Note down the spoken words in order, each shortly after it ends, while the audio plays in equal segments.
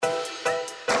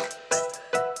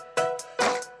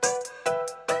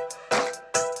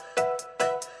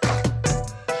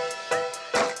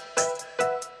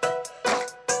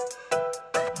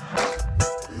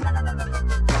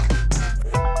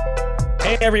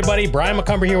everybody, Brian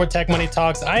McCumber here with Tech Money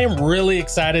Talks. I am really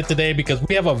excited today because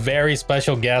we have a very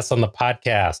special guest on the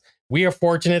podcast. We are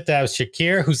fortunate to have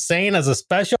Shakir Hussain as a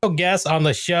special guest on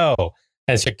the show.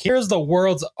 And Shakir is the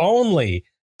world's only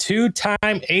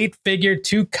two-time eight-figure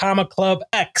 2 Comma Club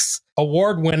X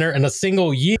award winner in a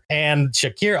single year. And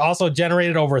Shakir also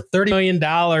generated over $30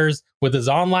 million with his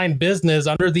online business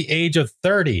under the age of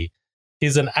 30.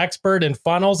 He's an expert in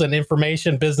funnels and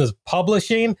information business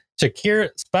publishing. Shakir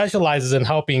specializes in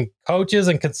helping coaches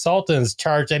and consultants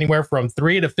charge anywhere from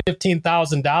 $3,000 to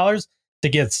 $15,000 to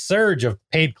get surge of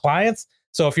paid clients.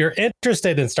 So if you're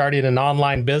interested in starting an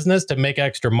online business to make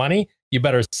extra money, you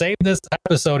better save this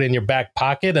episode in your back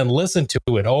pocket and listen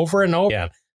to it over and over again,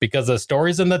 because the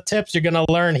stories and the tips you're going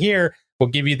to learn here will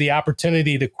give you the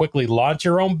opportunity to quickly launch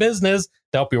your own business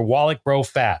to help your wallet grow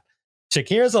fat.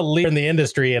 Shakir is a leader in the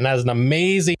industry and has an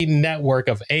amazing network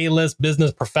of A-list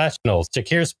business professionals.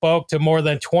 Shakir spoke to more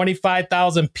than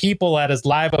 25,000 people at his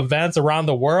live events around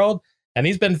the world, and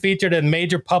he's been featured in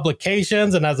major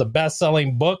publications and has a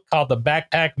best-selling book called The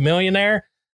Backpack Millionaire.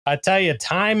 I tell you,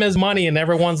 time is money, and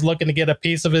everyone's looking to get a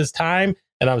piece of his time.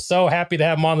 And I'm so happy to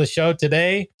have him on the show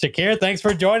today. Shakir, thanks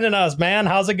for joining us, man.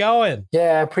 How's it going?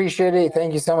 Yeah, I appreciate it.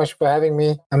 Thank you so much for having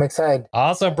me. I'm excited.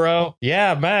 Awesome, bro.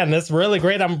 Yeah, man, that's really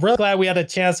great. I'm really glad we had a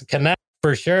chance to connect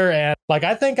for sure. And like,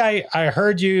 I think I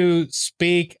heard you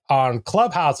speak on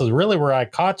Clubhouse is really where I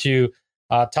caught you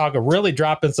talking, really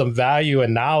dropping some value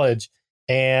and knowledge.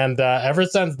 And ever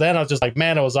since then, I was just like,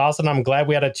 man, it was awesome. I'm glad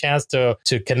we had a chance to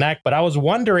connect. But I was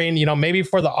wondering, maybe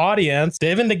for the audience,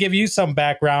 even to give you some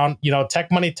background, Tech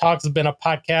Money Talks has been a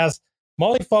podcast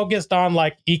mostly focused on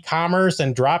like e-commerce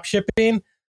and drop shipping.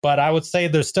 But I would say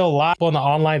there's still a lot in the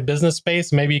online business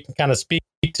space. Maybe you can kind of speak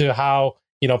to how,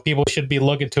 people should be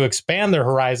looking to expand their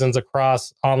horizons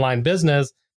across online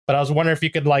business. But I was wondering if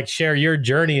you could like share your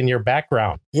journey and your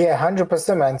background. Yeah,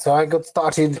 100%, man. So I got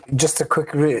started, just a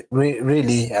quick,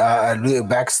 really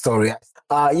backstory.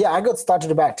 I got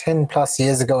started about 10 plus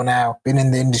years ago now. Been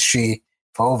in the industry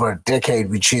for over a decade,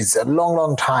 which is a long,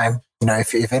 long time.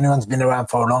 If anyone's been around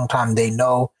for a long time, they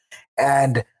know.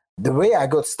 And the way I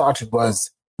got started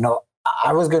was,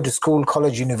 I was going to school,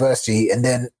 college, university, and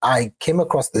then I came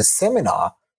across this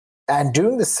seminar. And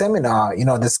during the seminar,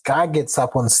 this guy gets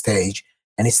up on stage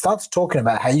and he starts talking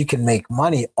about how you can make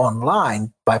money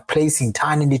online by placing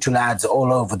tiny little ads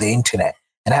all over the internet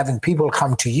and having people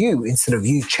come to you instead of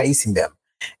you chasing them.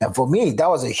 And for me, that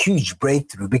was a huge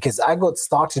breakthrough because I got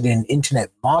started in internet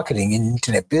marketing and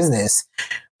internet business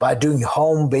by doing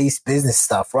home-based business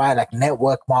stuff, right? Like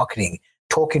network marketing,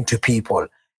 talking to people.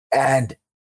 And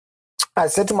I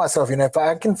said to myself, if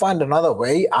I can find another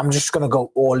way, I'm just going to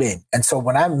go all in. And so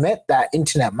when I met that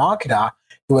internet marketer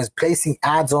who was placing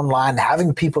ads online,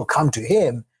 having people come to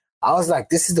him, I was like,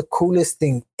 this is the coolest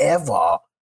thing ever.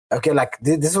 Okay, like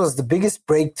this was the biggest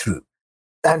breakthrough.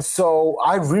 And so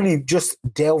I really just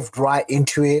delved right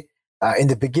into it. In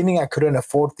the beginning, I couldn't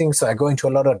afford things, so I go into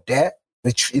a lot of debt,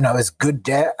 which, is good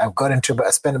debt. I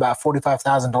spent about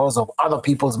 $45,000 of other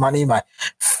people's money, my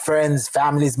friends,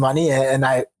 family's money, and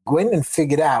I went and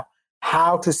figured out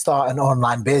how to start an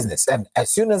online business. And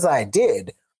as soon as I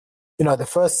did, the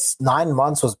first 9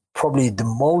 months was probably the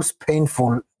most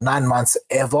painful 9 months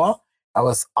ever. I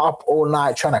was up all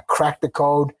night trying to crack the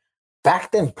code.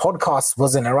 Back then, podcasts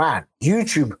wasn't around.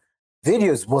 YouTube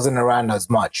videos wasn't around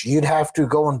as much. You'd have to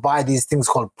go and buy these things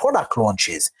called product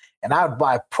launches. And I would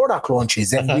buy product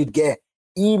launches and we'd get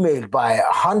emailed by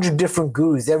 100 different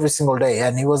gurus every single day.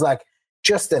 And it was like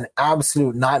just an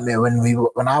absolute nightmare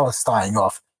when I was starting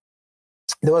off.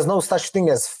 There was no such thing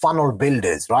as funnel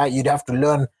builders, right? You'd have to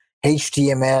learn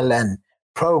HTML and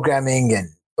programming and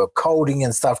coding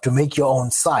and stuff to make your own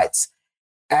sites.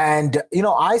 And,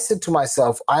 I said to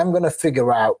myself, I'm going to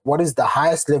figure out what is the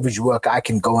highest leverage work I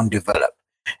can go and develop.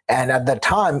 And at that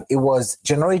time, it was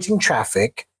generating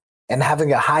traffic and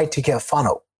having a high ticket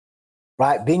funnel,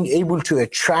 right? Being able to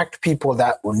attract people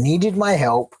that needed my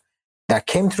help, that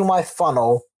came through my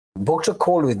funnel, booked a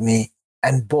call with me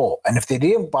and bought. And if they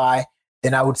didn't buy,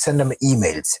 then I would send them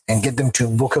emails and get them to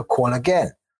book a call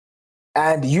again.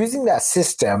 And using that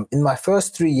system, in my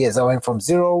first 3 years, I went from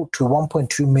 $0 to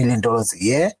 $1.2 million a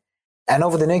year. And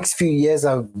over the next few years,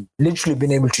 I've literally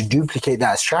been able to duplicate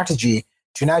that strategy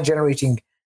to now generating,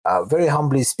 very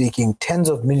humbly speaking, tens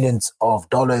of millions of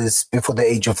dollars before the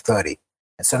age of 30.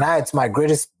 And so now it's my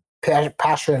greatest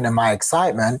passion and my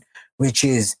excitement, which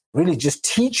is really just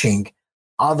teaching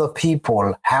other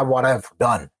people what I've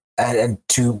done and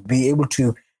to be able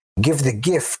to give the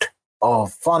gift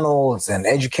of funnels and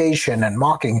education and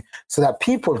marketing so that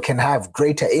people can have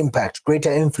greater impact,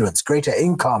 greater influence, greater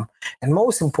income, and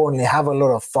most importantly, have a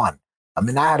lot of fun. I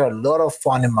mean, I had a lot of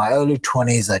fun in my early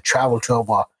 20s. I traveled to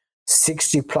over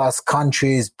 60 plus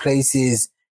countries, places,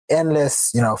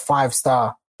 endless,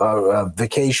 5-star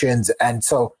vacations. And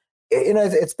so,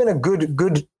 it's been a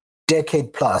good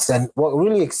decade plus. And what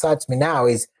really excites me now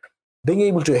is being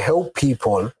able to help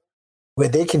people where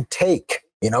they can take,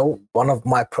 one of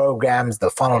my programs, the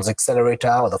Funnels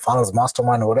Accelerator or the Funnels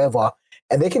Mastermind or whatever,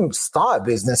 and they can start a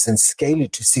business and scale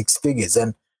it to 6 figures.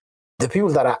 And the people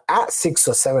that are at 6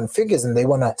 or 7 figures and they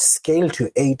want to scale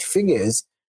to 8 figures,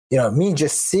 me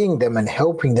just seeing them and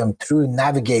helping them through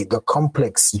navigate the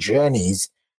complex journeys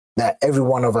that every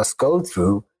one of us go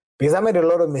through, because I made a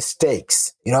lot of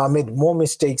mistakes. I made more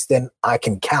mistakes than I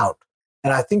can count.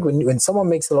 And I think when someone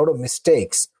makes a lot of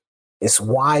mistakes, it's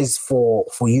wise for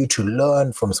you to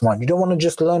learn from someone. You don't want to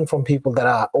just learn from people that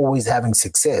are always having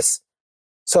success.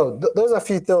 So those are a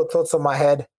few thoughts on my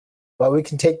head, but we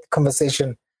can take the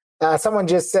conversation. Someone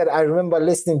just said, I remember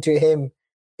listening to him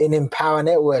in Empower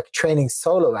Network training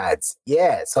solo ads.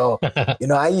 Yeah. So,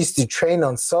 I used to train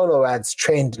on solo ads,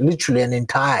 trained literally an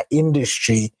entire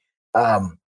industry,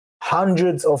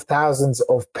 hundreds of thousands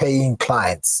of paying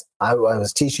clients. I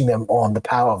was teaching them on the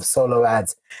power of solo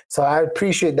ads. So I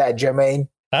appreciate that, Jermaine.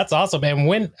 That's awesome. And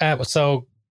when, so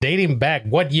dating back,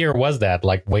 what year was that?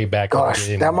 Like way back? Gosh,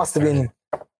 that must have been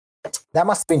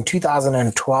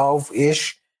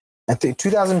 2012-ish. I think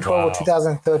 2012 or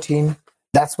 2013.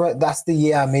 That's the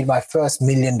year I made my first $1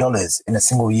 million in a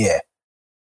single year.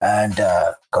 And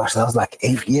that was like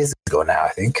 8 years ago now, I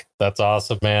think. That's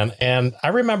awesome, man. And I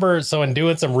remember, so in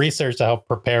doing some research to help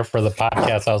prepare for the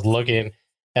podcast, I was looking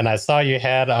and I saw you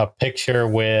had a picture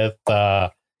with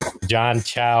John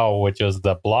Chow, which was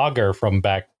the blogger from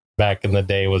back in the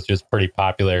day, was just pretty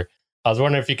popular. I was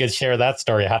wondering if you could share that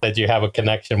story. How did you have a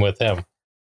connection with him?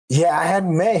 Yeah, I had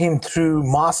met him through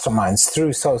masterminds.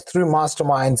 Through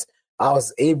masterminds, I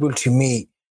was able to meet,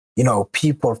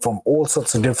 people from all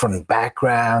sorts of different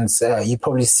backgrounds. You've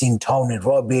probably seen Tony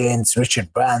Robbins,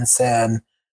 Richard Branson.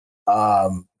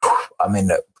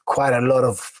 Quite a lot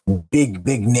of big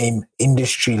name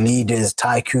industry leaders,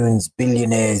 tycoons,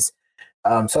 billionaires.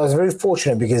 So I was very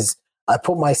fortunate because I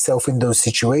put myself in those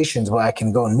situations where I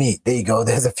can go and meet. There you go.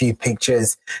 There's a few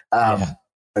pictures.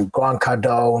 Grant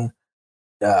Cardone,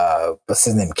 what's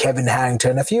his name? Kevin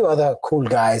Harrington, a few other cool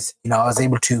guys. I was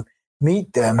able to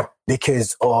meet them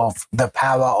because of the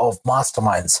power of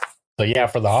masterminds. So yeah,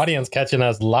 for the audience catching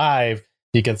us live,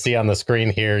 you can see on the screen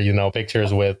here,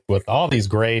 pictures with all these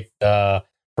great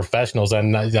professionals.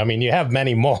 And I mean, you have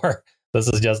many more. This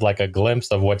is just like a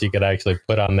glimpse of what you could actually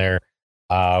put on there,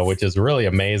 which is really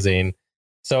amazing.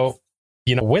 So,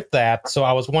 with that, so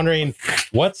I was wondering,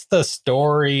 what's the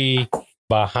story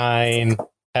behind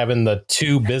having the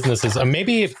 2 businesses? And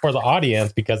maybe for the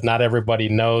audience, because not everybody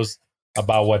knows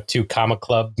about what 2 Comma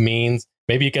Club means.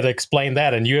 Maybe you could explain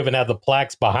that, and you even have the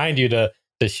plaques behind you to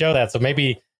show that. So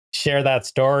maybe share that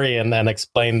story and then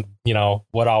explain,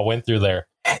 what all went through there.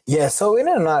 Yeah. So in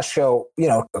a nutshell,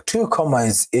 2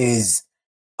 commas is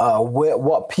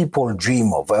what people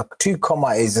dream of. 2 comma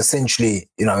is essentially,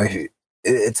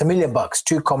 it's $1 million.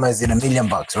 2 commas in $1 million,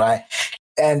 right?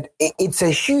 And it's a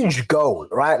huge goal,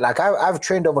 right? Like I've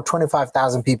trained over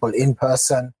 25,000 people in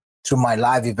person through my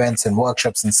live events and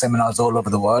workshops and seminars all over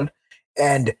the world.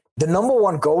 And the number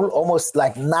one goal, almost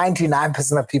like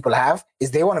 99% of people have,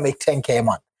 is they want to make 10K a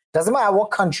month. Doesn't matter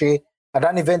what country. I've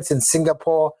done events in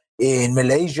Singapore, in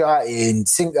Malaysia, in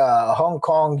Hong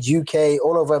Kong, UK,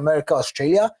 all over America,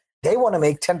 Australia. They want to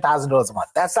make $10,000 a month.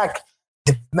 That's like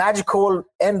the magical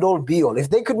end all be all.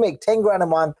 If they could make 10 grand a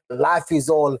month, life is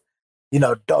all,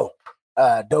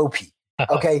 dopey.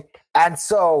 Okay. And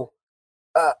so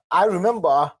I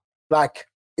remember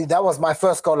that was my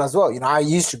first goal as well. I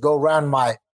used to go around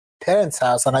my parents'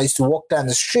 house and I used to walk down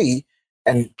the street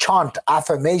and chant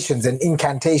affirmations and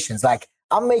incantations. Like,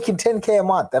 I'm making 10K a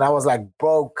month. And I was like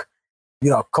broke,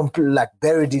 completely like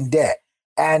buried in debt.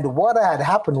 And what had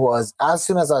happened was, as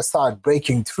soon as I started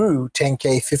breaking through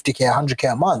 10K, 50K,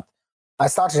 100K a month, I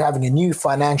started having a new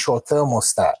financial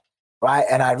thermostat, right?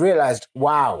 And I realized,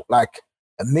 wow, like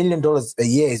 $1 million a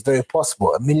year is very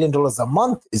possible. $1 million a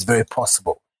month is very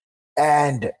possible.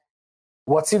 And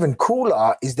what's even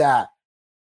cooler is that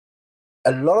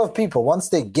a lot of people, once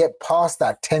they get past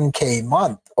that 10K a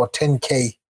month or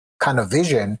 10K kind of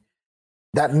vision,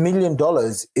 that $1 million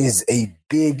is a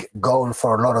big goal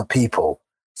for a lot of people.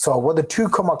 So what the 2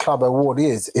 Comma Club Award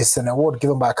is an award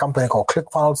given by a company called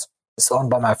ClickFunnels. It's owned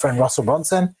by my friend Russell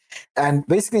Brunson. And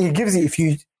basically he gives you if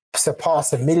you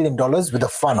surpass $1 million with a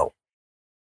funnel.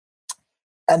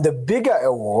 And the bigger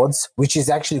awards, which is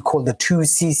actually called the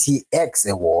 2CCX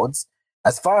Awards,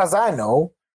 as far as I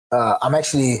know, I'm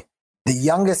actually the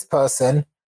youngest person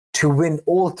to win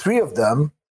all three of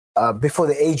them before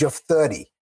the age of 30.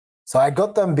 So I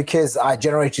got them because I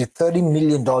generated $30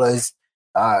 million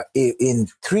in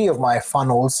three of my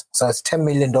funnels. So it's $10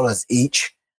 million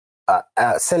each,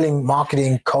 selling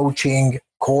marketing, coaching,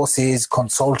 courses,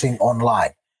 consulting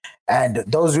online. And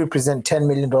those represent $10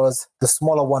 million. The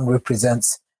smaller one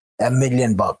represents $1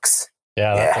 million.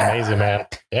 Yeah, that's amazing, man.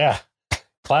 Yeah.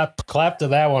 Clap to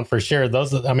that one for sure.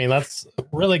 That's a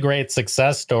really great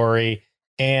success story.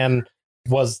 And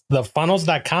was the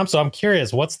funnels.com. So I'm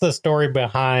curious, what's the story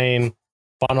behind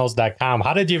funnels.com?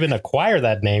 How did you even acquire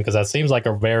that name? Because that seems like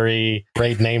a very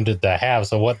great name to have.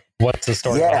 So what's the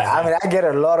story? Yeah, I mean, I get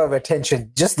a lot of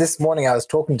attention. Just this morning, I was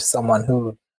talking to someone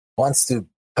who wants to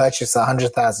purchase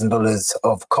 $100,000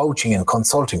 of coaching and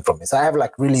consulting from me. So I have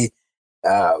like really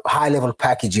high level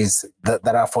packages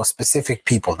that are for specific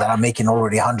people that are making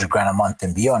already 100 grand a month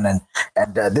and beyond. And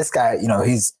this guy,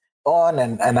 he's on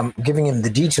and I'm giving him the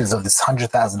details of this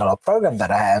 $100,000 program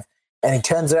that I have. And he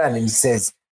turns around and he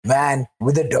says, man,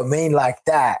 with a domain like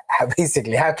that, how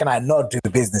can I not do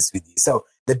business with you? So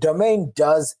the domain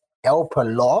does help a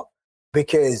lot,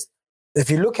 because if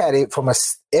you look at it from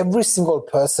every single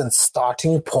person's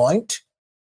starting point,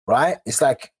 right? It's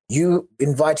like you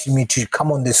invited me to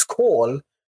come on this call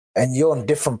and you're on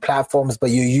different platforms, but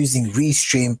you're using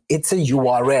Restream. It's a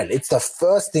URL. It's the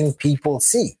first thing people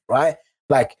see, right?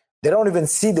 Like they don't even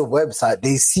see the website.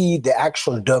 They see the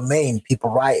actual domain people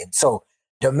write in. So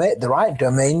the right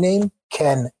domain name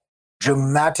can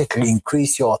dramatically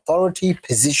increase your authority,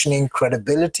 positioning,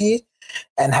 credibility,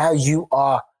 and how you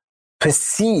are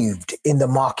perceived in the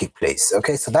marketplace.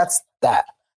 Okay, so that's that.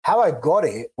 How I got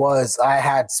it was I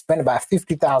had spent about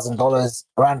 $50,000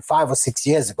 around 5 or 6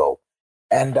 years ago,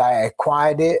 and I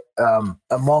acquired it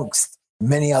amongst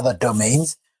many other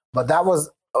domains. But that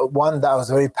was one that I was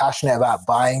very passionate about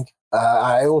buying.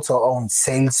 I also own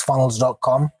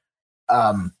salesfunnels.com.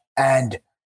 And,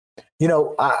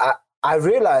 I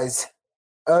realized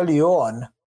early on,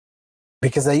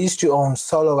 because I used to own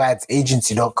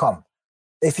soloadsagency.com.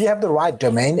 If you have the right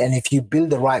domain and if you build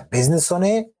the right business on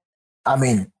it, I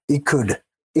mean, it could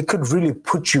really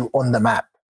put you on the map.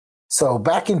 So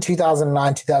back in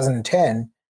 2009,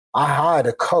 2010, I hired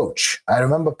a coach. I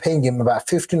remember paying him about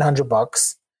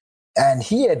 $1,500, and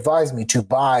he advised me to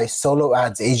buy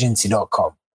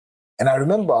soloadsagency.com. And I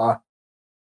remember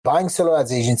buying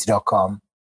soloadsagency.com.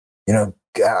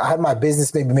 I had my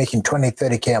business maybe making 20,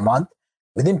 30K a month.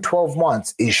 Within 12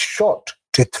 months, it shot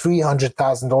to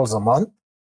 $300,000 a month.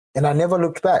 And I never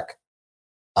looked back.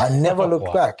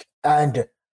 Looked back. And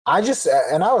I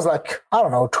was like, I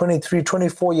don't know, 23,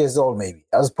 24 years old, maybe.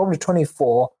 I was probably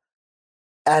 24.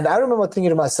 And I remember thinking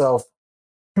to myself,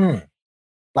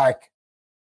 like,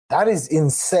 that is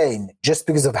insane just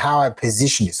because of how I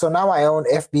positioned it. So now I own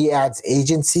FB Ads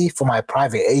Agency for my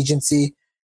private agency,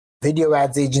 Video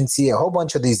Ads Agency, a whole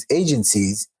bunch of these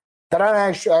agencies that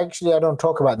I don't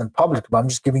talk about them publicly, but I'm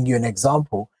just giving you an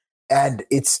example. And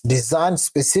it's designed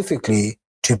specifically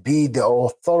to be the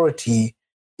authority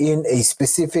in a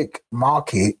specific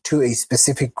market to a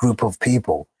specific group of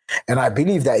people. And I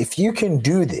believe that if you can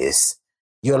do this,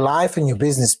 your life and your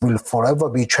business will forever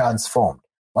be transformed.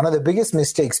 One of the biggest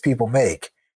mistakes people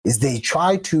make is they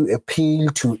try to appeal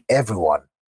to everyone.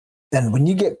 And when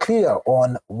you get clear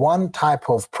on one type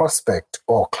of prospect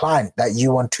or client that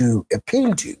you want to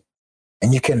appeal to,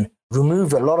 and you can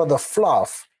remove a lot of the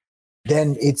fluff,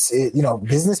 then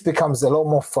business becomes a lot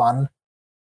more fun,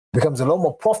 becomes a lot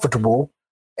more profitable,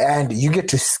 and you get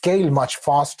to scale much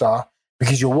faster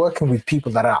because you're working with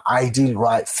people that are ideal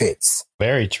right fits.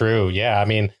 Very true. Yeah. I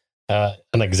mean,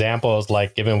 an example is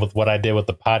like, given with what I did with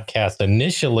the podcast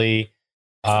initially,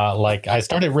 like I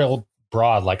started real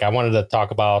broad. Like I wanted to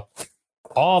talk about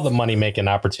all the money making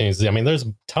opportunities. I mean, there's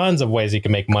tons of ways you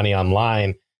can make money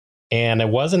online. And it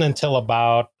wasn't until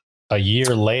about a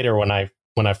year later when I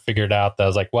figured out that I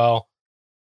was like, well,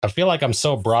 I feel like I'm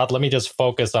so broad. Let me just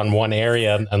focus on one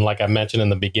area. And like I mentioned in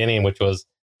the beginning, which was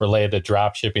related to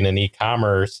drop shipping and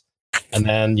e-commerce. And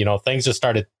then, things just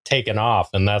started taking off.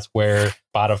 And that's where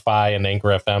Spotify and Anchor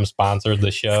FM sponsored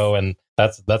the show. And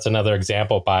that's another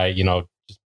example by,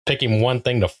 just picking one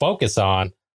thing to focus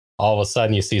on. All of a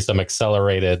sudden you see some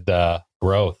accelerated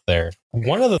growth there.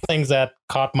 One of the things that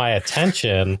caught my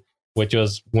attention, which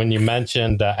was when you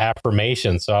mentioned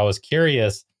affirmation. So I was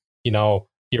curious,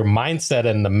 your mindset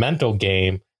and the mental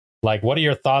game, like what are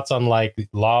your thoughts on like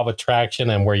law of attraction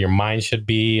and where your mind should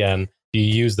be? And do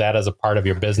you use that as a part of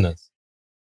your business?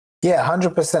 Yeah,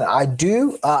 100%. I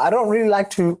do. I don't really like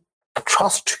to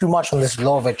trust too much on this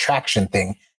law of attraction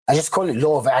thing. I just call it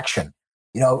law of action.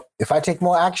 if I take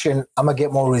more action, I'm going to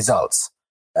get more results.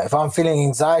 If I'm feeling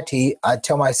anxiety, I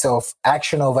tell myself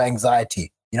action over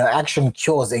anxiety. Action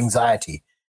cures anxiety.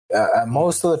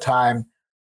 Most of the time,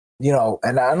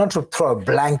 and I'm not to throw a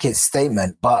blanket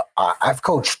statement, but I've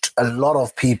coached a lot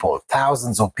of people,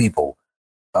 thousands of people,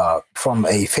 from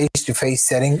a face-to-face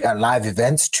setting at live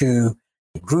events to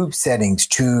group settings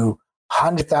to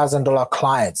 $100,000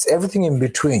 clients, everything in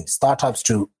between, startups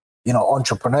to,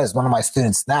 entrepreneurs. One of my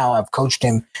students now, I've coached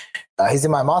him. He's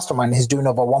in my mastermind. He's doing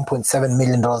over $1.7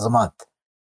 million a month.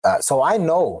 So I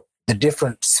know the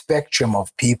different spectrum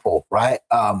of people, right?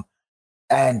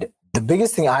 And the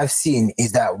biggest thing I've seen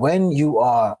is that when you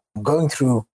are going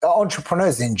through,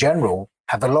 entrepreneurs in general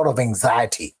have a lot of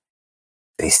anxiety.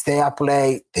 They stay up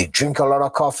late, they drink a lot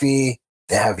of coffee,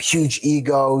 they have huge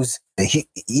egos, the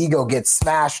ego gets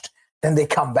smashed, then they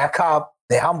come back up,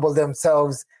 they humble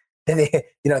themselves, then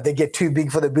they get too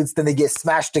big for the boots, then they get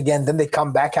smashed again, then they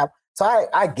come back up. So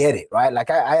I get it, right? Like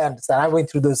I understand. I went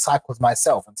through those cycles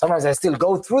myself, and sometimes I still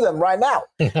go through them right now,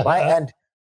 right?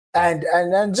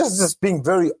 And just being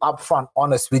very upfront,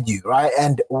 honest with you, right?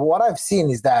 And what I've seen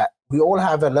is that we all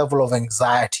have a level of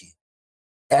anxiety.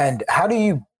 And how do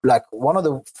you, like, one of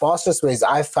the fastest ways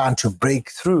I've found to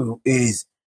break through is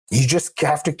you just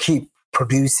have to keep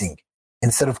producing.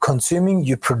 Instead of consuming,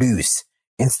 you produce.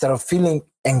 Instead of feeling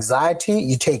anxiety,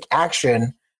 you take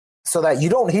action so that you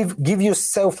don't give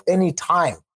yourself any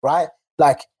time, right?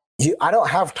 Like I don't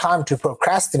have time to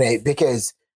procrastinate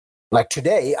because like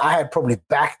today, I had probably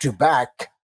back-to-back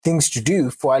things to do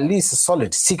for at least a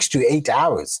solid 6 to 8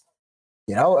 hours,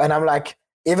 And I'm like,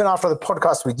 even after the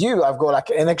podcast with you, I've got like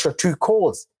an extra 2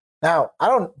 calls. Now, I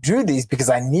don't do these because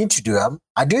I need to do them.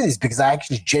 I do this because I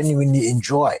actually genuinely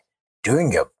enjoy doing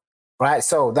them, right?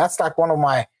 So that's like one of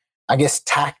my, I guess,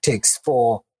 tactics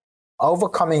for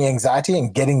overcoming anxiety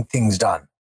and getting things done.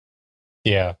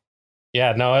 Yeah.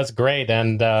 Yeah, no, that's great.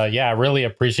 And I really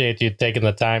appreciate you taking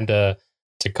the time to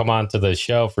come on to the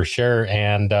show for sure.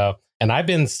 And I've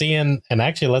been seeing, and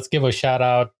actually let's give a shout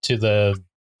out to the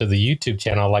YouTube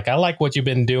channel. Like I like what you've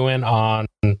been doing on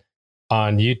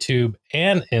YouTube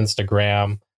and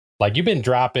Instagram. Like you've been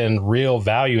dropping real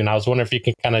value. And I was wondering if you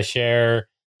can kind of share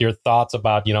your thoughts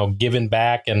about, giving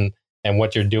back and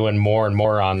what you're doing more and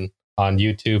more on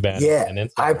YouTube and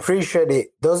Instagram. I appreciate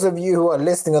it. Those of you who are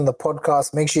listening on the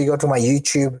podcast, make sure you go to my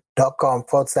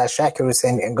youtube.com/Shakir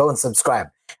Hussain and go and subscribe.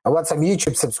 I want some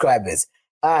YouTube subscribers.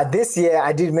 This year,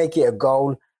 I did make it a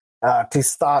goal to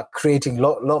start creating a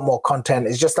lot more content.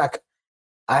 It's just like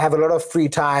I have a lot of free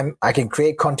time. I can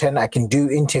create content. I can do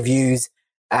interviews.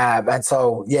 And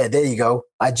so, there you go.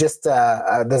 I just,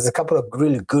 there's a couple of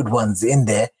really good ones in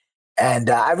there. And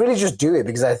I really just do it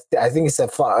because I think it's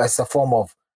a form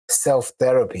of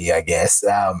self-therapy, I guess.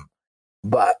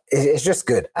 But it's just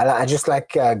good. I just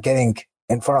like getting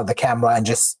in front of the camera and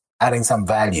just adding some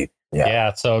value.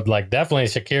 Yeah. So like definitely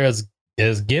Shakir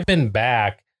is giving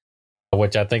back,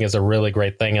 which I think is a really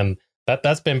great thing. And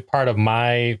that's been part of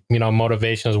my,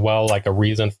 motivation as well. Like a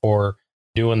reason for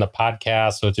doing the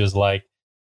podcast, which is like,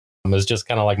 it's just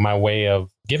kind of like my way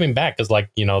of giving back. Cause like,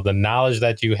 the knowledge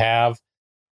that you have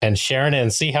and sharing it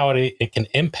and see how it can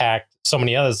impact so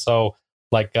many others. So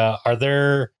like,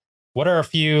 what are a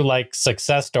few like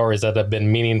success stories that have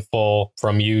been meaningful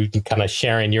from you kind of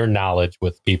sharing your knowledge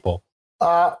with people?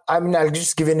 I'll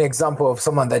just give you an example of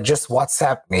someone that just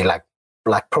WhatsApped me like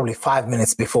probably 5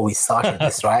 minutes before we started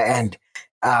this, right? And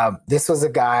this was a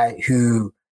guy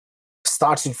who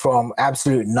started from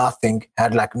absolute nothing,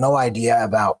 had like no idea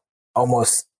about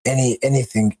almost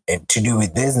anything to do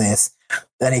with business.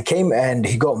 Then he came and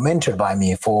he got mentored by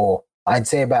me for, I'd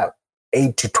say about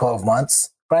 8 to 12 months,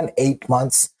 around 8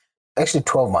 months, actually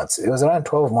 12 months. It was around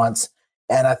 12 months.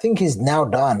 And I think he's now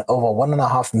done over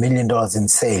 $1.5 million in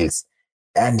sales.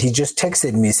 And he just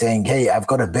texted me saying, hey, I've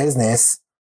got a business,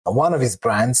 one of his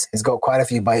brands. He's got quite a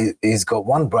few, but he's got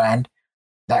one brand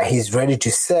that he's ready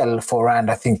to sell for around,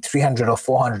 I think, 300 or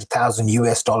 400,000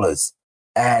 US dollars.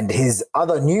 And his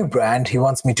other new brand, he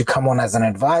wants me to come on as an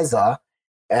advisor.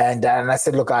 And I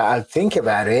said, look, I'll think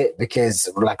about it because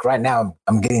like right now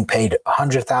I'm getting paid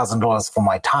 $100,000 for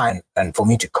my time and for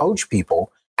me to coach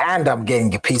people. And I'm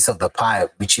getting a piece of the pie,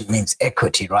 which means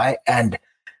equity, right? And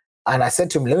I said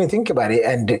to him, let me think about it.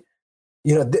 And,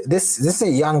 this is a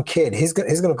young kid. He's going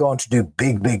to go on to do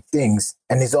big things.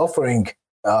 And he's offering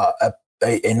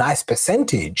a nice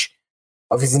percentage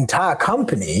of his entire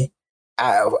company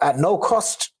at no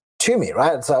cost to me,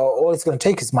 right? So all it's going to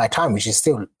take is my time, which is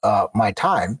still my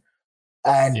time.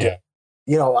 And,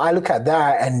 I look at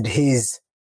that and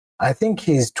I think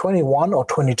he's 21 or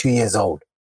 22 years old,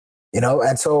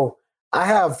 and so I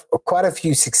have quite a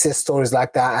few success stories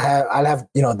like that. I'll have,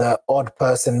 the odd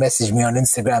person message me on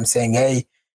Instagram saying, hey,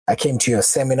 I came to your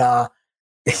seminar,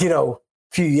 a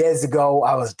few years ago,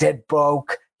 I was dead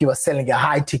broke. You were selling a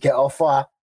high ticket offer.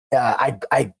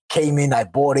 I came in, I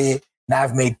bought it. Now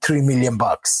I've made $3 million.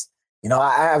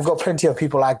 I've got plenty of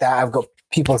people like that. I've got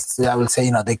people that will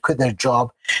say, they quit their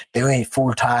job. They went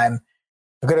full time.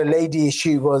 I've got a lady,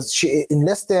 she in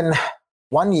less than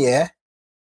 1 year,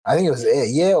 I think it was a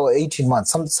year or 18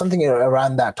 months, something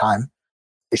around that time.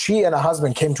 She and her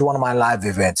husband came to one of my live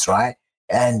events, right?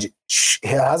 And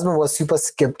her husband was super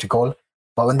skeptical.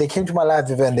 But when they came to my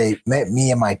live event, they met me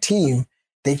and my team.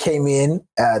 They came in,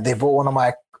 they bought one of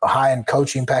my high-end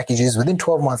coaching packages. Within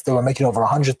 12 months, they were making over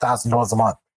 $100,000 a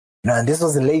month. And this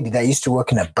was a lady that used to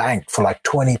work in a bank for like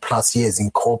 20 plus years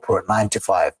in corporate 9 to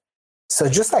 5. So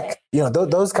just like,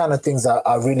 those kind of things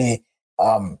are really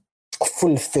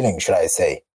fulfilling, should I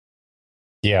say.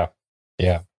 Yeah.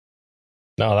 Yeah.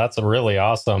 No, that's really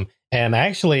awesome. And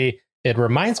actually, it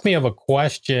reminds me of a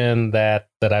question that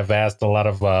I've asked a lot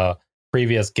of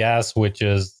previous guests, which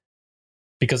is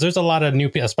because there's a lot of new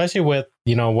people, especially with,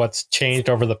 what's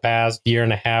changed over the past year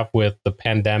and a half with the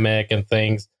pandemic and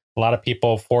things. A lot of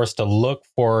people forced to look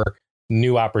for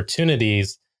new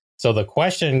opportunities. So the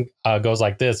question goes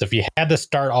like this: if you had to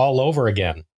start all over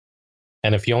again,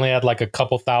 and if you only had like a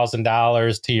couple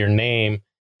 $1,000s to your name,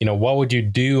 what would you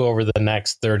do over the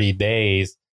next 30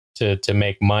 days to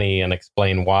make money, and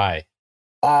explain why?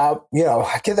 I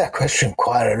get that question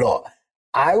quite a lot.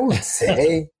 I would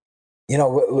say,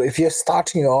 if you're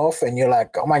starting off and you're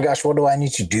like, oh my gosh, what do I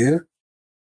need to do?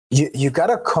 You got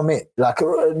to commit. Like,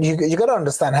 you got to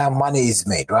understand how money is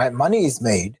made, right? Money is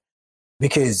made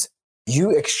because you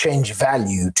exchange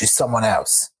value to someone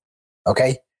else.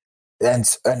 Okay. And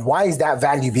why is that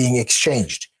value being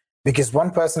exchanged? Because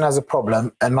one person has a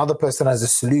problem, another person has a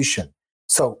solution.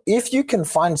 So if you can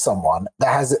find someone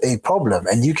that has a problem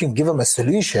and you can give them a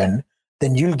solution,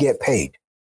 then you'll get paid,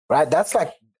 right? That's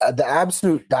like the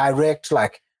absolute direct,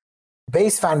 like,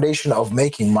 base foundation of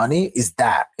making money is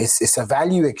that. It's a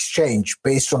value exchange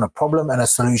based on a problem and a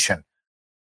solution.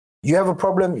 You have a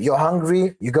problem, you're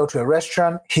hungry, you go to a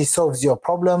restaurant, he solves your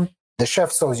problem, the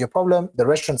chef solves your problem, the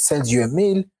restaurant sells you a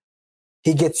meal,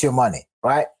 he gets your money,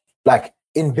 right? Like,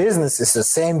 in business, it's the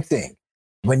same thing.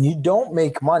 When you don't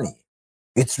make money,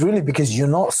 it's really because you're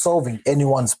not solving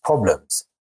anyone's problems,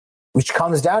 which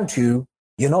comes down to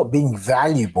you're not being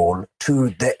valuable to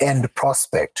the end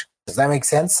prospect. Does that make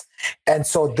sense? And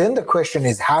so then the question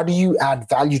is, how do you add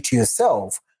value to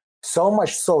yourself so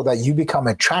much so that you become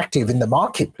attractive in the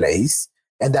marketplace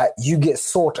and that you get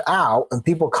sought out and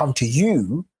people come to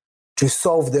you to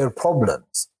solve their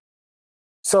problems?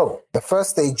 So the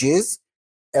first stage is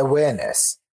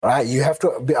awareness, right? You have to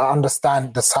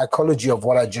understand the psychology of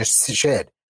what I just shared.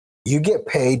 You get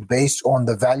paid based on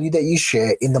the value that you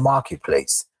share in the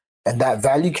marketplace. And that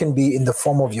value can be in the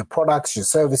form of your products, your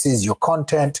services, your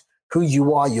content, who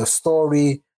you are, your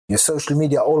story, your social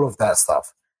media, all of that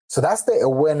stuff. So that's the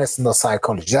awareness and the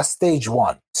psychology. That's stage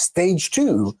one. Stage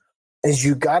two is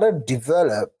you got to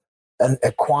develop and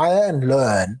acquire and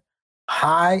learn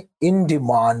high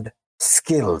in-demand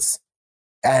skills.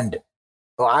 And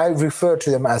I refer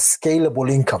to them as scalable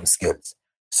income skills.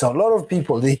 So a lot of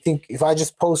people, they think if I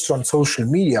just post on social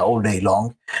media all day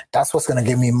long, that's what's going to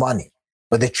give me money.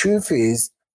 But the truth is,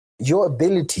 your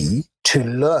ability to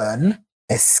learn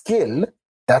a skill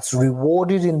that's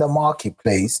rewarded in the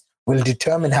marketplace will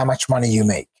determine how much money you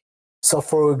make. So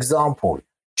for example,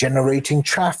 generating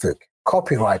traffic,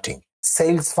 copywriting,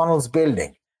 sales funnels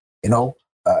building,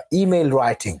 email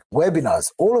writing,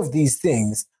 webinars, all of these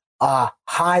things are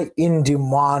high in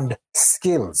demand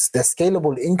skills. They're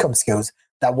scalable income skills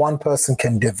that one person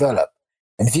can develop.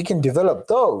 And if you can develop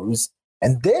those,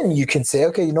 and then you can say,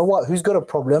 okay, you know what, who's got a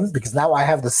problem? Because now I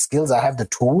have the skills, I have the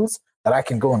tools that I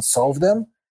can go and solve them.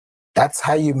 That's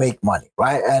how you make money,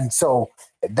 right? And so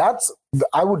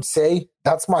I would say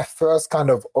that's my first kind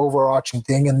of overarching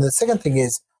thing. And the second thing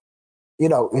is,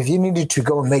 if you needed to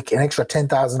go and make an extra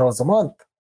 $10,000 a month,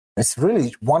 it's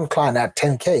really one client at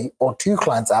 10K or two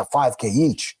clients at 5K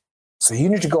each. So you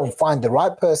need to go and find the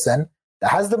right person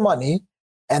that has the money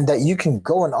and that you can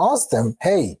go and ask them,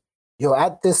 hey, you're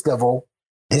at this level.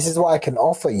 This is what I can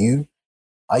offer you.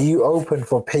 Are you open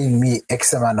for paying me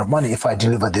X amount of money if I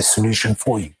deliver this solution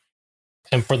for you?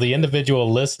 And for the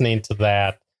individual listening to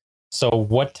that, so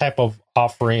what type of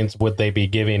offerings would they be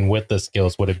giving with the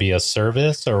skills? Would it be a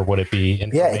service or would it be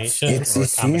information? Yeah,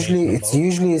 it's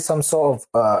usually some sort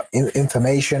of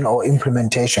information or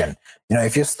implementation.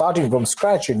 If you're starting from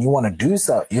scratch and you want to do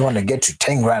so, you want to get to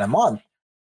 10 grand a month,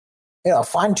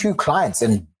 find 2 clients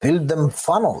and build them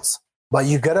funnels. But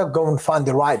you got to go and find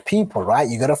the right people, right?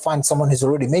 You got to find someone who's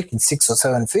already making 6 or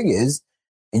 7 figures,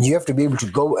 and you have to be able to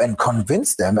go and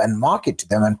convince them and market to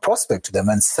them and prospect to them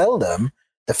and sell them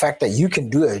the fact that you can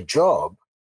do a job,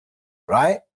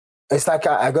 right? It's like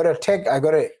I got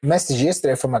a message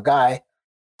yesterday from a guy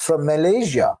from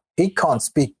Malaysia. He can't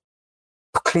speak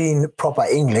clean, proper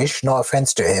English, no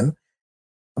offense to him.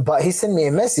 But he sent me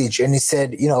a message and he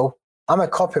said, I'm a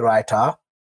copywriter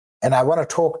and I want to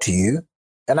talk to you.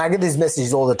 And I get these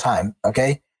messages all the time,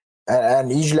 okay?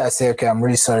 And usually I say, okay, I'm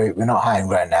really sorry, we're not hiring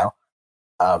right now,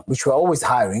 which we're always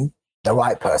hiring the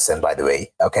right person, by the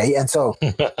way, okay? And so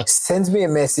sends me a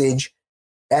message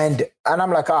and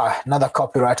I'm like, another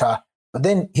copywriter. But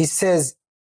then he says,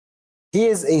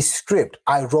 here's a script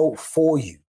I wrote for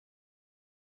you,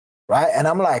 right? And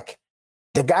I'm like,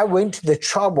 the guy went to the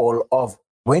trouble of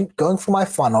going through my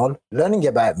funnel, learning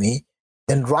about me,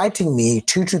 then writing me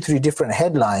 2 to 3 different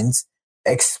headlines,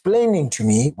 explaining to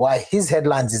me why his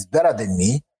headlines is better than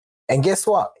me. And guess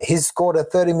what? He's scored a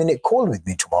 30-minute call with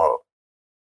me tomorrow,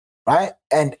 right?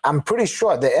 And I'm pretty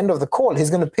sure at the end of the call, he's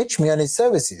going to pitch me on his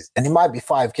services. And it might be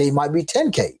 5K, it might be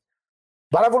 10K.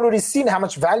 But I've already seen how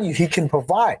much value he can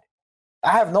provide.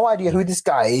 I have no idea who this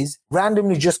guy is,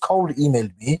 randomly just cold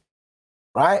emailed me,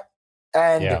 right?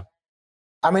 And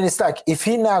I mean, it's like if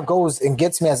he now goes and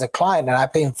gets me as a client and I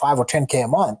pay him 5 or 10K a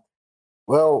month,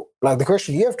 well, like the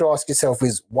question you have to ask yourself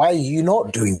is, why are you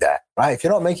not doing that, right? If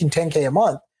you're not making 10K a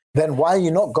month, then why are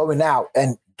you not going out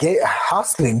and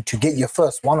hustling to get your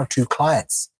first 1 or 2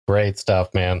 clients? Great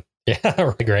stuff, man. Yeah,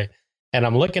 really great. And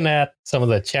I'm looking at some of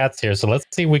the chats here. So let's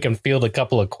see if we can field a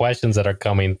couple of questions that are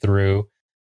coming through.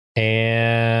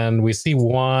 And we see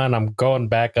one. I'm going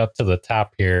back up to the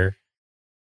top here.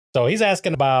 So he's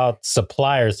asking about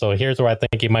suppliers. So here's where I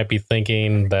think he might be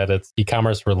thinking that it's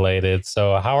e-commerce related.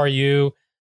 So how are you?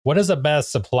 What is the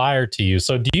best supplier to you?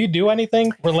 So do you do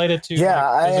anything related to? Yeah,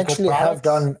 I actually have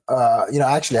done, I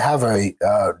actually have a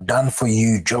done for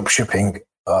you job shipping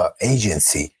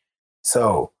agency.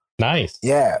 So nice.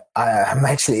 Yeah, I'm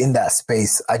actually in that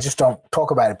space. I just don't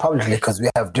talk about it publicly because we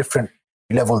have different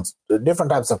levels,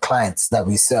 different types of clients that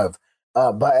we serve.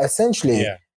 But essentially,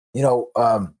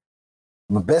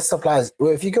 the best suppliers,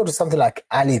 well, if you go to something like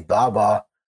Alibaba,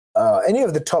 any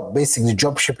of the top basically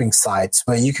job shipping sites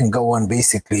where you can go and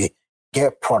basically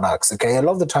get products, okay? A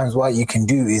lot of the times what you can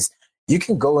do is you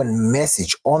can go and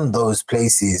message on those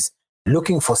places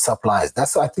looking for suppliers.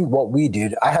 That's, I think, what we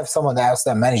did. I have someone else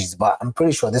that manages, but I'm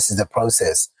pretty sure this is the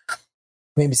process.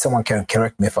 Maybe someone can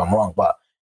correct me if I'm wrong, but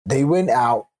they went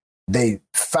out, they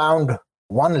found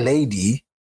one lady,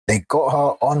 they got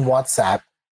her on WhatsApp,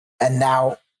 and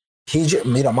now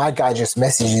my guy just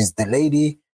messages the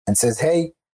lady and says,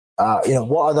 hey,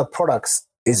 what other products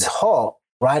is hot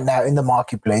right now in the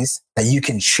marketplace that you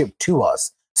can ship to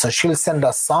us? So she'll send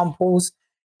us samples,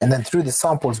 and then through the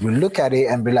samples, we'll look at it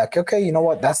and be like, okay, you know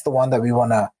what? That's the one that we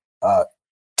want to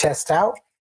test out.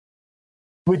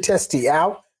 We test it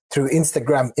out through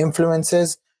Instagram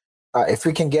influencers. If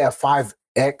we can get a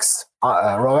 5x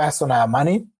ROAS on our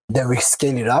money, then we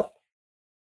scale it up.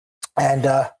 And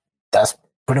that's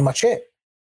pretty much it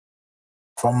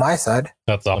from my side.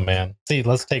 That's all, man. See,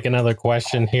 let's take another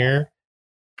question here.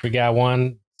 We got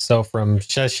one. So from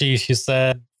Shashi, she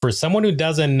said, for someone who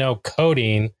doesn't know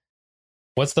coding,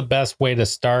 what's the best way to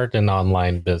start an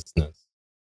online business?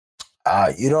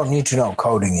 You don't need to know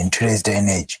coding in today's day and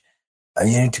age.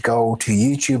 You need to go to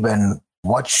YouTube and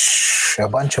watch a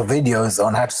bunch of videos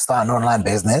on how to start an online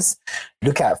business.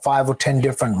 Look at 5 or 10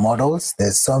 different models.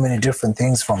 There's so many different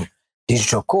things, from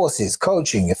digital courses,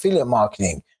 coaching, affiliate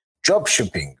marketing, job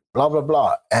shipping, blah, blah,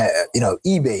 blah,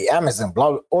 eBay, Amazon,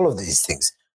 blah, all of these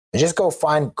things. And just go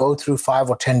through 5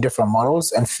 or 10 different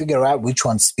models and figure out which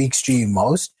one speaks to you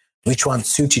most, which one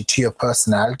suited to your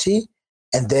personality.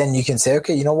 And then you can say,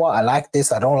 okay, you know what? I like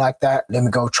this. I don't like that. Let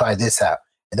me go try this out.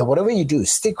 And then whatever you do,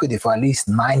 stick with it for at least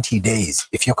 90 days.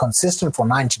 If you're consistent for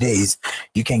 90 days,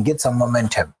 you can get some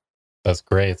momentum. That's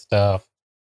great stuff.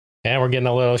 And we're getting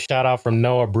a little shout out from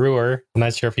Noah Brewer. I'm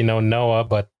not sure if you know Noah,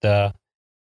 but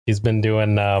he's been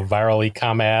doing viral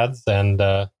e-com ads and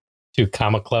to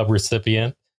Comma Club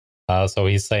recipient. So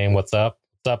he's saying, what's up?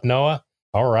 What's up, Noah?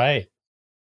 All right.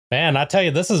 Man, I tell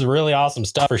you, this is really awesome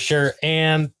stuff for sure.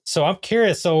 And so I'm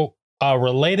curious, so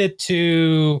related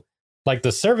to like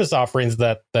the service offerings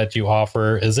that you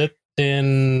offer, is it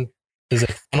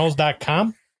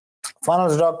funnels.com?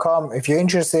 Funnels.com. If you're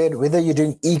interested, whether you're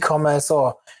doing e-commerce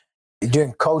or you're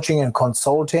doing coaching and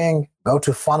consulting, go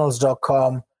to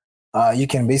funnels.com. You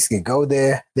can basically go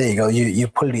there. There you go. You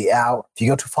pull it out. If you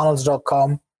go to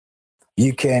funnels.com,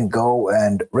 you can go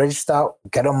and register,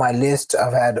 get on my list.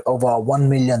 I've had over 1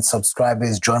 million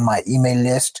subscribers join my email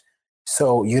list.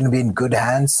 So you're going to be in good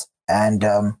hands. And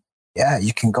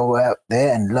you can go out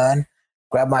there and learn,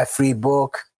 grab my free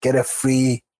book, get a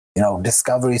free,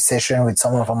 discovery session with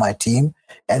someone from my team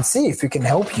and see if we can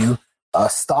help you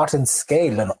start and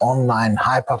scale an online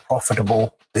hyper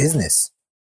profitable business.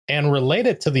 And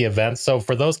related to the event, so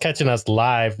for those catching us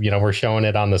live, we're showing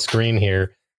it on the screen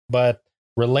here, but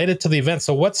related to the event,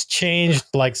 so what's changed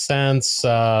like since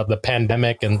the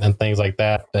pandemic and things like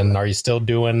that? And are you still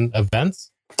doing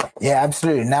events? Yeah,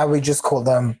 absolutely. Now we just call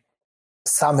them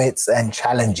summits and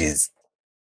challenges.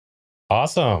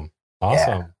 Awesome.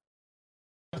 Yeah.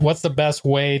 What's the best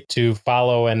way to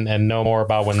follow and know more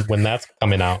about when that's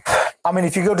coming out? I mean,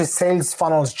 if you go to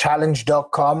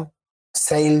salesfunnelschallenge.com,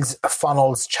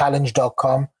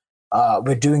 salesfunnelschallenge.com,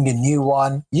 we're doing a new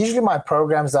one. Usually my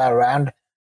programs are around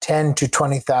 $10,000 to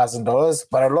 $20,000,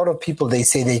 but a lot of people, they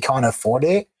say they can't afford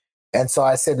it. And so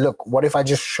I said, look, what if I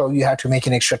just show you how to make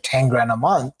an extra 10 grand a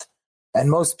month?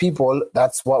 And most people,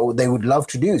 that's what they would love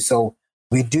to do. So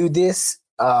we do this.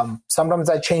 Sometimes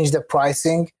I change the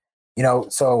pricing,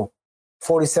 so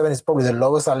 47 is probably the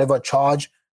lowest I'll ever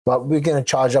charge, but we're going to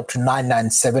charge up to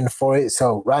 $997 for it.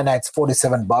 So right now it's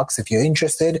 $47. If you're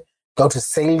interested, go to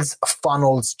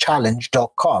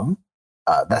salesfunnelschallenge.com.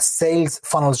 That's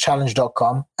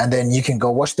salesfunnelschallenge.com. And then you can go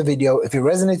watch the video. If it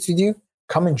resonates with you,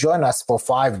 come and join us for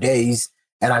 5 days.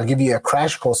 And I'll give you a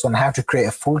crash course on how to create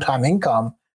a full-time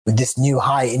income with this new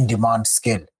high in demand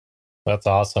skill. That's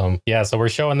awesome. Yeah. So we're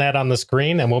showing that on the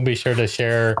screen and we'll be sure to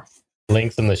share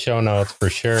links in the show notes for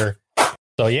sure.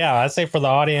 So yeah, I'd say for the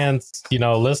audience,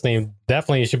 listening,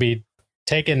 definitely you should be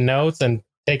taking notes and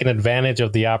taking advantage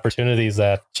of the opportunities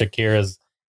that Shakir is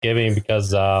giving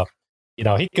because,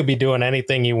 he could be doing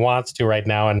anything he wants to right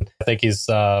now. And I think he's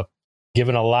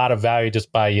given a lot of value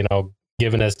just by,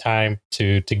 giving his time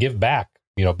to give back,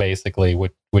 basically,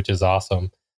 which is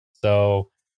awesome. So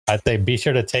I'd say be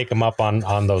sure to take him up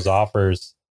on those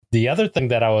offers. The other thing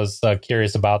that I was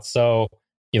curious about, so,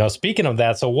 speaking of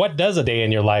that, so what does a day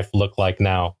in your life look like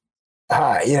now?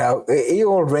 It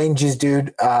all ranges,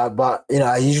 dude. But,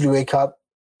 I usually wake up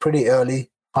pretty early,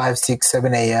 5, 6,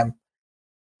 7 a.m.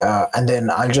 And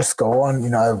then I'll just go on,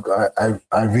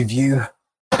 I review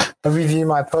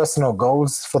my personal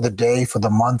goals for the day, for the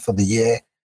month, for the year.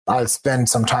 I'll spend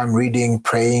some time reading,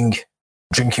 praying,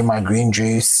 drinking my green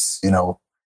juice, and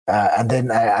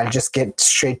then I'll just get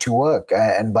straight to work.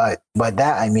 And by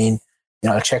that, I mean,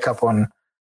 I'll check up on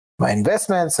my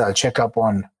investments. I'll check up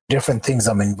on different things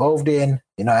I'm involved in.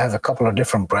 I have a couple of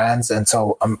different brands. And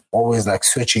so I'm always like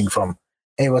switching from,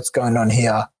 hey, what's going on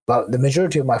here? But the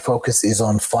majority of my focus is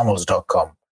on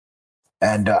funnels.com.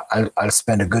 And I'll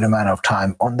spend a good amount of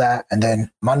time on that. And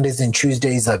then Mondays and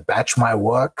Tuesdays, I batch my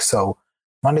work. So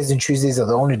Mondays and Tuesdays are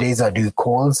the only days I do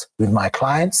calls with my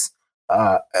clients.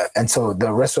 And so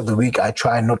the rest of the week, I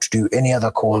try not to do any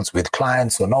other calls with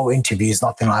clients or no interviews,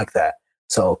 nothing like that.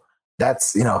 So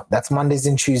that's Mondays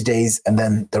and Tuesdays. And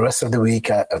then the rest of the week,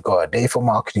 I've got a day for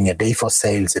marketing, a day for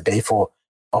sales, a day for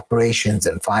operations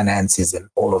and finances and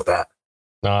all of that.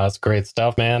 No, that's great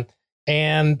stuff, man.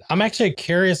 And I'm actually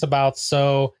curious about,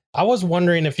 so I was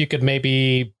wondering if you could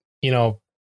maybe,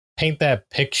 paint that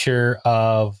picture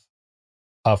of,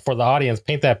 for the audience,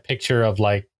 paint that picture of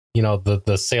like,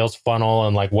 the sales funnel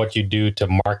and like what you do to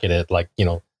market it, like,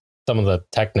 some of the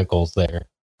technicals there.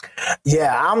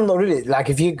 Yeah, I'm not really like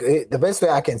the best way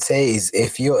I can say is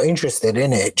if you're interested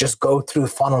in it, just go through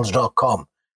funnels.com.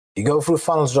 You go through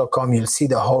funnels.com, you'll see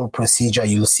the whole procedure.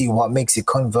 You'll see what makes it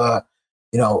convert,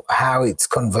 how it's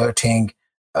converting.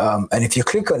 And if you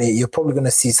click on it, you're probably going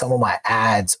to see some of my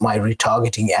ads, my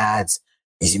retargeting ads.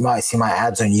 You might see my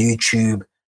ads on YouTube,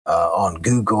 on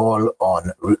Google,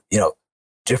 on,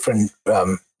 different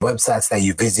websites that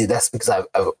you visit. That's because I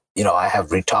have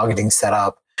retargeting set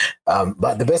up.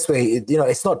 But the best way,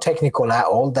 it's not technical at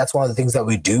all. That's one of the things that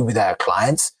we do with our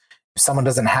clients. If someone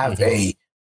doesn't have a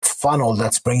funnel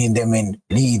that's bringing them in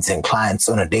leads and clients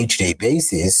on a day-to-day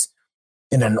basis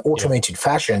in an automated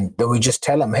fashion, then we just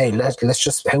tell them, hey, let's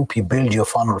just help you build your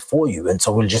funnel for you. And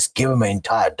so we'll just give them an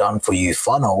entire done for you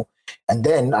funnel. And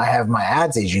then I have my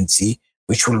ads agency,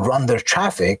 which will run their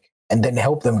traffic and then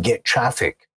help them get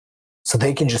traffic. So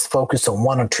they can just focus on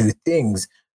one or two things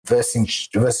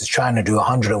versus trying to do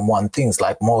 101 things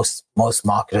like most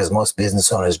marketers, most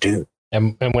business owners do.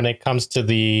 And when it comes to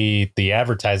the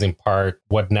advertising part,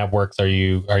 what networks are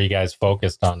you guys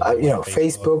focused on?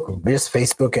 Facebook, just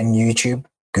Facebook and YouTube,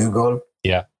 Google.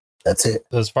 Yeah, that's it.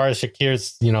 As far as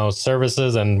Shakir's,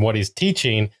 services and what he's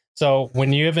teaching. So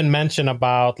when you even mention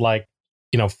about like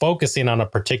focusing on a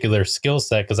particular skill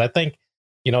set. Because I think,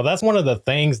 that's one of the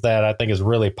things that I think is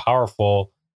really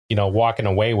powerful, walking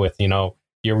away with,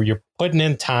 you're putting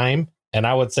in time. And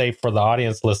I would say for the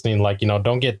audience listening, like,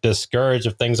 don't get discouraged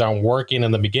if things aren't working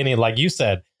in the beginning. Like you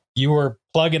said, you were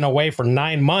plugging away for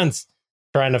 9 months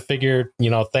trying to figure,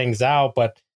 things out.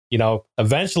 But,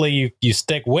 eventually you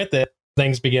stick with it,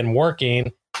 things begin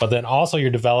working, but then also you're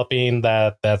developing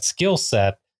that skill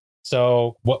set.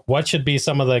 So what should be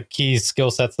some of the key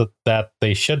skill sets that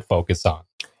they should focus on?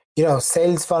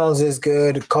 Sales funnels is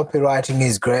good. Copywriting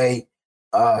is great.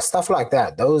 Stuff like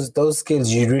that. Those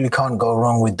skills, you really can't go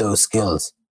wrong with those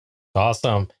skills.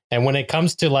 Awesome. And when it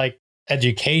comes to like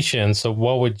education, so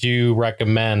what would you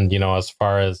recommend, as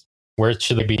far as where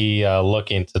should they be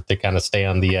looking to kind of stay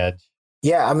on the edge?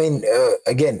 Yeah, I mean,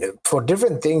 again, for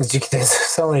different things, there's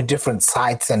so many different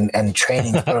sites and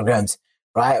training programs,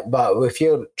 right? But if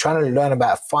you're trying to learn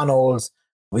about funnels,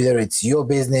 whether it's your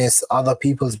business, other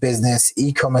people's business,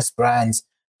 e-commerce brands,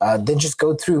 then just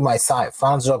go through my site,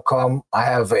 funnels.com. I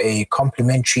have a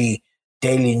complimentary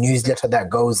daily newsletter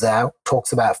that goes out,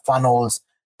 talks about funnels.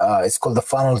 It's called the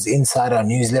Funnels Insider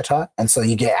newsletter. And so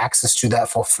you get access to that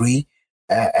for free.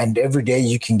 And every day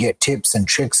you can get tips and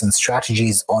tricks and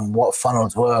strategies on what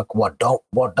funnels work, what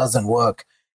doesn't work,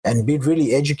 and be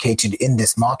really educated in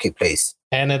this marketplace.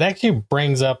 And it actually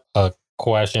brings up a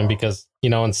question because,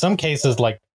 in some cases,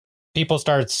 like people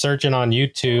start searching on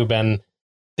YouTube and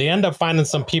they end up finding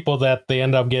some people that they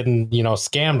end up getting,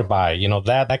 scammed by,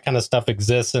 that kind of stuff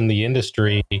exists in the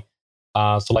industry.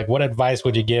 So like, what advice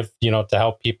would you give, to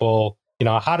help people,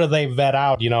 how do they vet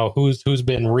out, who's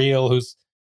been real, who's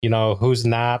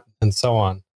not, and so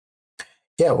on?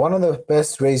 Yeah, one of the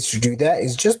best ways to do that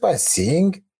is just by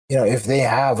seeing, if they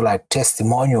have like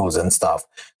testimonials and stuff.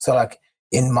 So like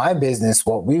in my business,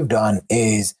 what we've done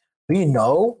is we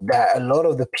know that a lot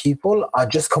of the people are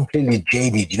just completely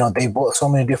jaded. They bought so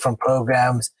many different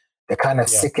programs. They're kind of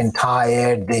sick and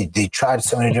tired. They tried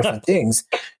so many different things.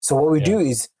 So what we do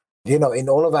is, in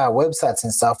all of our websites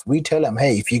and stuff, we tell them,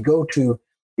 hey, if you go to,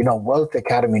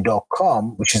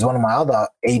 wealthacademy.com, which is one of my other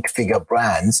 8-figure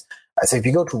brands. So if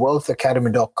you go to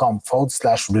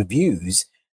wealthacademy.com/reviews,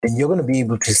 then you're going to be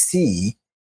able to see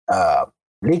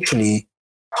literally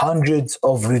hundreds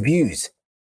of reviews.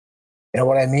 You know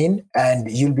what I mean? And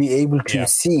you'll be able to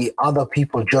see other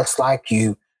people just like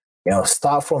you,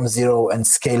 start from zero and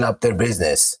scale up their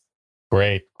business.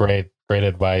 Great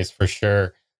advice for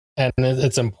sure. And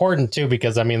it's important too,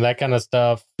 because that kind of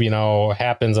stuff,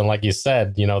 happens. And like you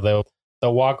said, they'll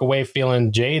walk away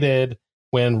feeling jaded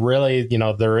when really,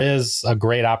 there is a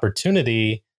great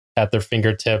opportunity at their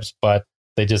fingertips, but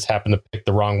they just happen to pick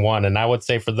the wrong one. And I would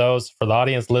say for the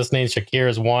audience listening, Shakir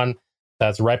is one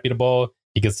that's reputable.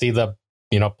 You can see the,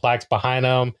 plaques behind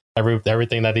him,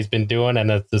 everything that he's been doing. And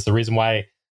it's the reason why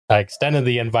I extended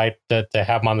the invite to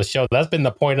have him on the show. That's been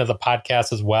the point of the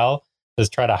podcast as well, is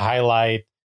try to highlight,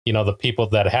 the people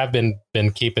that have been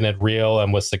keeping it real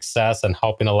and with success and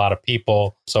helping a lot of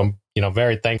people. So I'm,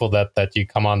 very thankful that you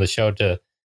come on the show to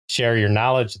share your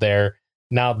knowledge there.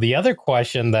 Now, the other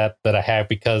question that I have,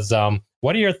 because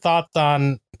what are your thoughts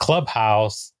on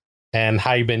Clubhouse and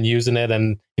how you've been using it?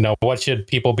 And, what should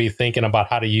people be thinking about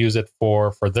how to use it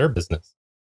for their business?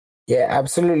 Yeah,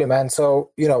 absolutely, man. So,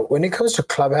 when it comes to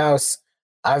Clubhouse,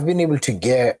 I've been able to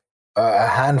get a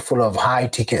handful of high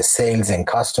ticket sales and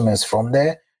customers from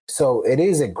there. So it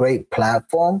is a great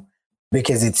platform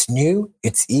because it's new,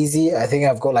 it's easy. I think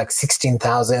I've got like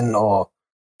 16,000 or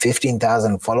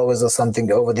 15,000 followers or something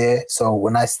over there. So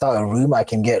when I start a room, I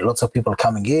can get lots of people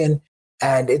coming in.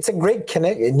 And it's a great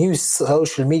new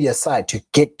social media site to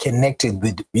get connected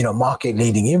with, market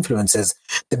leading influencers.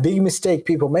 The big mistake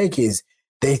people make is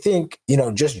they think,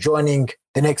 just joining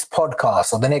the next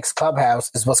podcast or the next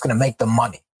Clubhouse is what's going to make them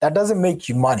money. That doesn't make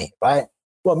you money, right?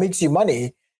 What makes you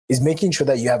money is making sure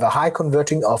that you have a high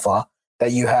converting offer,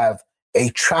 that you have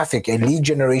a lead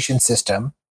generation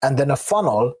system, and then a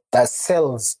funnel that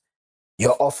sells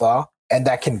your offer and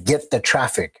that can get the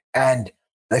traffic. And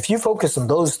if you focus on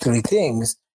those 3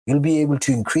 things, you'll be able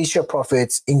to increase your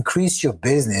profits, increase your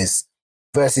business,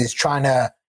 versus trying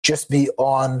to just be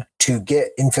on to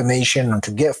get information or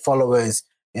to get followers.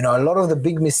 A lot of the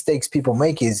big mistakes people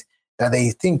make is that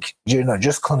they think,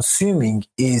 just consuming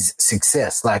is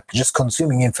success, like just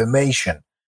consuming information.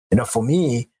 For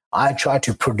me, I try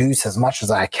to produce as much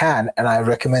as I can, and I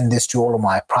recommend this to all of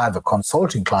my private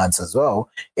consulting clients as well,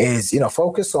 is,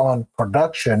 focus on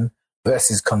production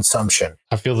versus consumption.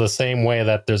 I feel the same way,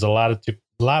 that there's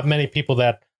many people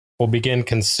that will begin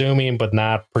consuming but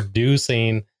not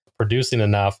producing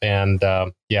enough. And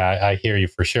I hear you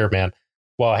for sure, man.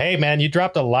 Well, hey, man, you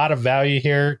dropped a lot of value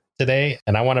here today,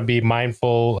 and I want to be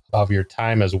mindful of your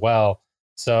time as well.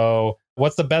 So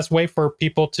what's the best way for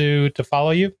people to follow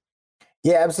you?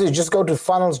 Yeah, absolutely. Just go to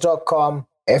funnels.com,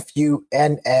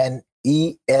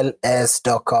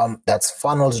 funnels.com. That's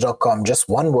funnels.com, just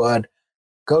one word.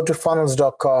 Go to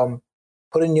funnels.com,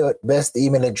 put in your best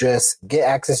email address, get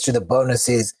access to the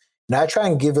bonuses. Now I try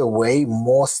and give away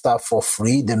more stuff for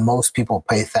free than most people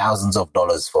pay thousands of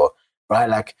dollars for, right?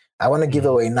 Like I want to give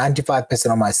away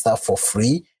 95% of my stuff for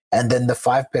free. And then the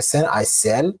 5% I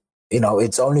sell,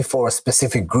 it's only for a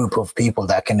specific group of people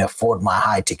that can afford my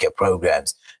high ticket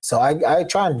programs. So I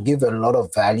try and give a lot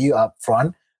of value up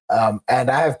front. And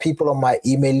I have people on my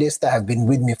email list that have been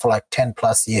with me for like 10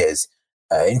 plus years.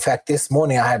 In fact, this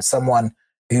morning I had someone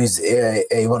who's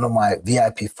one of my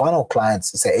VIP funnel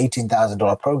clients. It's an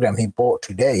 $18,000 program he bought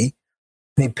today.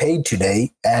 He paid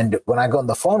today. And when I got on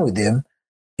the phone with him,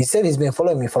 he said he's been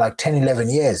following me for like 10, 11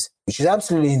 years, which is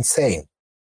absolutely insane,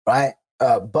 right?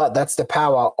 But that's the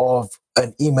power of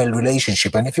an email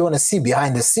relationship. And if you want to see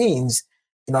behind the scenes,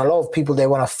 a lot of people, they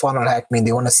want to funnel hack me.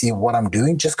 They want to see what I'm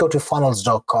doing. Just go to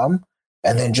funnels.com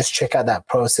and then just check out that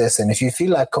process. And if you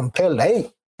feel like compelled,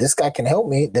 hey, this guy can help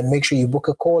me, then make sure you book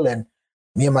a call and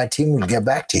me and my team will get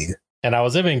back to you. And I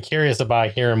was even curious about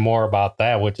hearing more about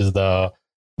that, which is the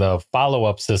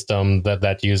follow-up system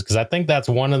that you use, because I think that's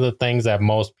one of the things that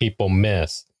most people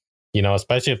miss,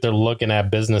 especially if they're looking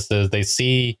at businesses. They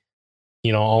see,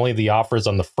 only the offers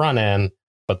on the front end,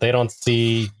 but they don't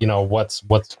see, what's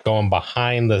going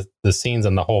behind the scenes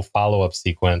and the whole follow-up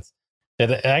sequence.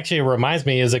 It actually reminds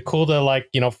me, is it cool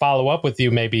to follow up with you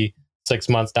maybe 6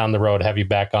 months down the road, have you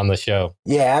back on the show?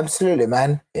 Yeah, absolutely,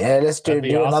 man. Yeah, let's do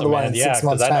awesome, another one in 6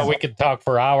 months' time. I know we could talk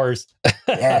for hours.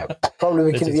 Yeah, probably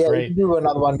we can. Yeah, we can do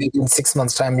another one maybe in 6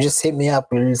 months' time. Just hit me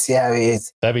up and we'll see how it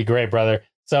is. That'd be great, brother.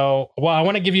 So, I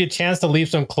want to give you a chance to leave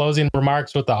some closing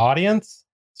remarks with the audience.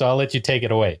 So I'll let you take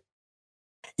it away.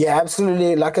 Yeah,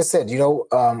 absolutely. Like I said,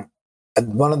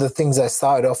 one of the things I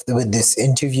started off with this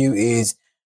interview is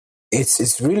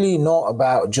it's really not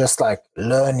about just like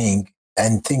learning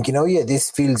and thinking, oh yeah,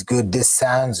 this feels good, this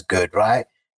sounds good, right?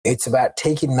 It's about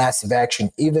taking massive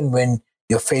action, even when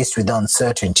you're faced with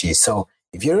uncertainty. So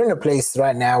if you're in a place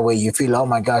right now where you feel, oh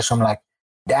my gosh, I'm like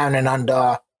down and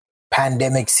under,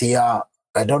 pandemics here,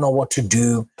 I don't know what to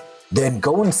do, then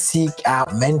go and seek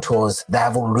out mentors that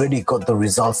have already got the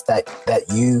results that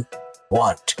you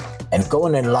want, and go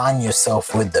and align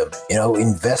yourself with them.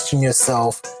 Invest in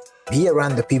yourself, be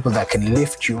around the people that can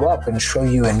lift you up and show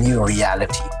you a new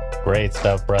reality. Great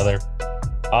stuff, brother.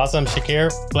 Awesome,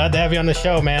 Shakir. Glad to have you on the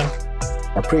show, man.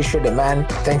 Appreciate it, man.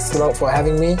 Thanks a lot for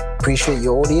having me. Appreciate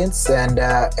your audience. And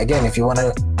again, if you want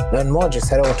to learn more, just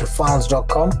head over to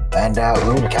funnels.com and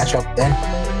we will catch up then.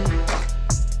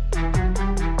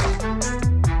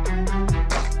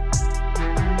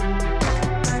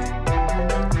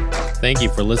 Thank you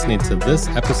for listening to this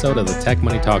episode of the Tech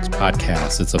Money Talks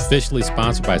podcast. It's officially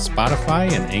sponsored by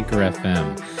Spotify and Anchor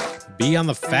FM. Be on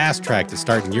the fast track to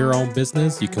starting your own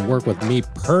business. You can work with me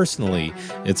personally.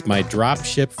 It's my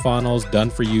Dropship Funnels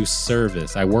Done For You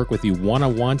service. I work with you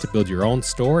one-on-one to build your own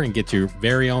store and get your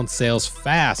very own sales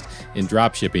fast in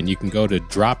dropshipping. You can go to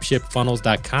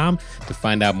dropshipfunnels.com to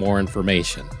find out more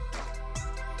information.